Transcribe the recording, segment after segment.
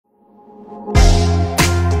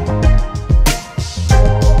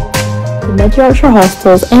Mid Yorkshire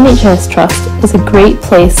Hospital's NHS Trust is a great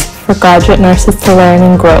place for graduate nurses to learn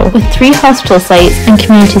and grow. With 3 hospital sites and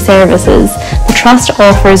community services, the Trust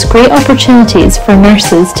offers great opportunities for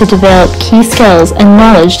nurses to develop key skills and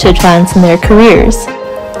knowledge to advance in their careers.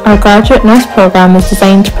 Our graduate nurse programme is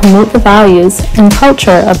designed to promote the values and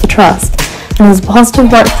culture of the Trust and is a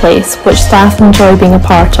positive workplace which staff enjoy being a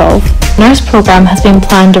part of. The nurse programme has been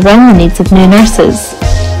planned around the needs of new nurses.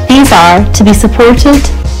 These are to be supported,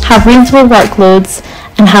 have reasonable workloads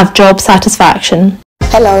and have job satisfaction.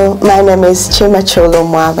 Hello, my name is Chimacholo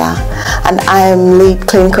Mwaba and I am Lead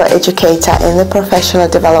Clinical Educator in the Professional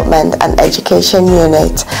Development and Education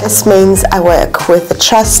Unit. This means I work with the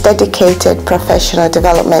Trust dedicated Professional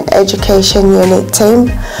Development Education Unit team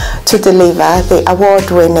to deliver the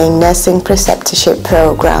award-winning Nursing Preceptorship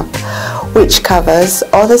Programme, which covers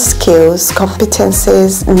all the skills,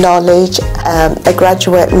 competencies, knowledge a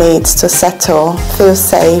graduate needs to settle, feel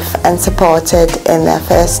safe and supported in their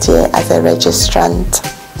first year as a registrant.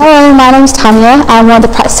 Hello, my name is Tanya. I'm one of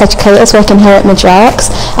the practice educators working here at Mid Yorkshire.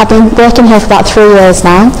 I've been working here for about 3 years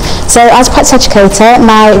now. So as a practice educator,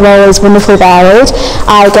 my role is wonderfully varied.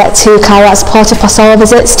 I get to carry out supportive pastoral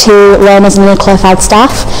visits to learners and newly qualified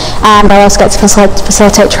staff, and I also get to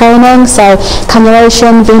facilitate training, so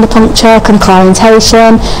cannulation, venipuncture, clinical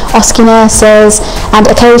orientation, OSCE nurses, and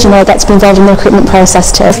occasionally I get to be involved in the recruitment process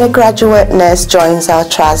too. When a graduate nurse joins our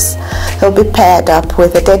trust, they'll be paired up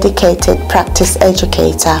with a dedicated practice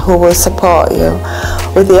educator who will support you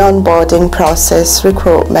with the onboarding process,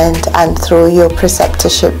 recruitment and through your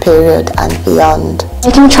preceptorship period and beyond.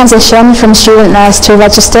 Making a transition from student nurse to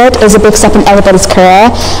registered is a big step in anybody's career,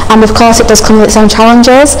 and of course it does come with its own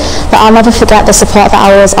challenges, but I'll never forget the support that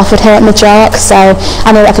I was offered here at Mid Yorkshire. So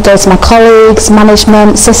I know I could go to my colleagues,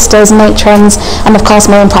 management, sisters, matrons and of course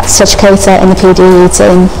my own practice educator in the PDE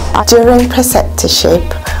team. During preceptorship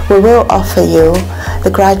we will offer you the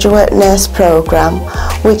Graduate Nurse Programme,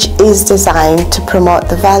 which is designed to promote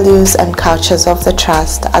the values and cultures of the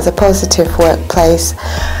Trust as a positive workplace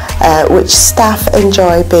which staff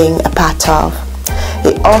enjoy being a part of.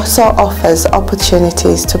 It also offers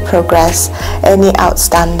opportunities to progress any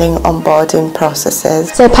outstanding onboarding processes.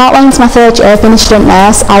 So partway into my 3rd year of being a student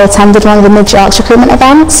nurse, I attended one of the Mid Yorkshire recruitment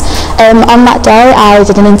events. On that day I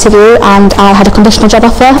did an interview and I had a conditional job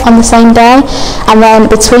offer on the same day, and then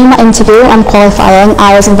between that interview and qualifying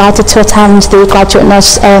I was invited to attend the graduate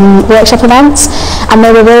nurse workshop events, and they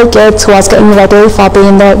were really good towards getting me ready for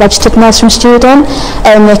being the registered nurse from student.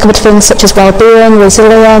 They covered things such as well-being,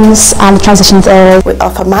 resilience and the transition theory. We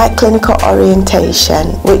offer my clinical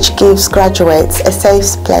orientation, which gives graduates a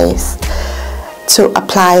safe place to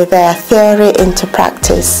apply their theory into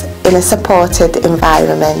practice in a supported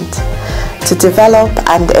environment, to develop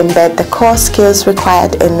and embed the core skills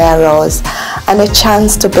required in their roles, and a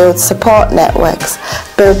chance to build support networks,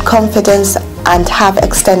 build confidence and have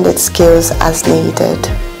extended skills as needed.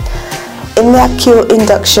 In the acute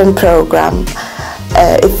induction programme,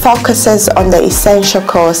 it focuses on the essential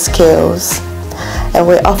core skills, and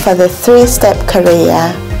we offer the 3-step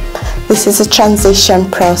career. This is a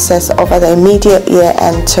transition process over the immediate year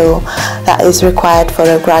and 2 that is required for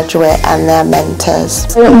a graduate and their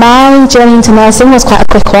mentors. So my journey into nursing was quite a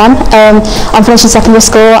quick one. On finishing secondary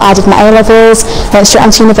school I did my A-levels, went straight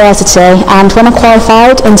on to university, and when I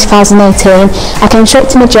qualified in 2018 I came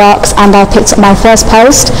straight to Mid Yorkshire and I picked up my first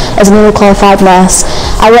post as a newly qualified nurse.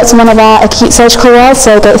 I worked in one of our acute surgical wards,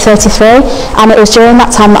 so Gate 33, and it was during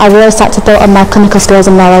that time that I really started to build on my clinical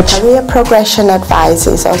skills and knowledge. Career progression advice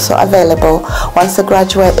is also available once the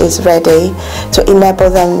graduate is ready to enable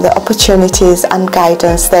them the opportunities and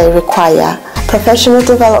guidance they require. Professional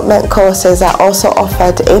development courses are also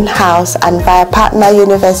offered in-house and via partner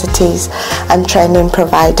universities and training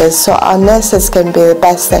providers, so our nurses can be the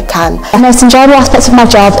best they can. The most enjoyable aspect of my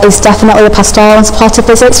job is definitely the pastoral and supportive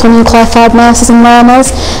visits for new qualified nurses and learners.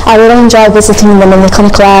 I really enjoy visiting them in the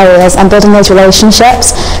clinical areas and building those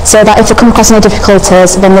relationships so that if they come across any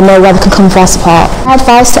difficulties then they know where they can come for support. My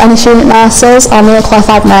advice to any student nurses or newly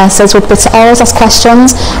qualified nurses would be to always ask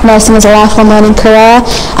questions. Nursing is a lifelong learning career,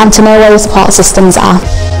 and to know where your support systems are.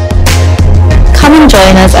 Come and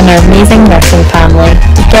join us in our amazing nursing family.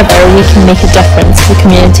 Together we can make a difference to the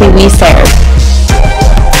community we serve.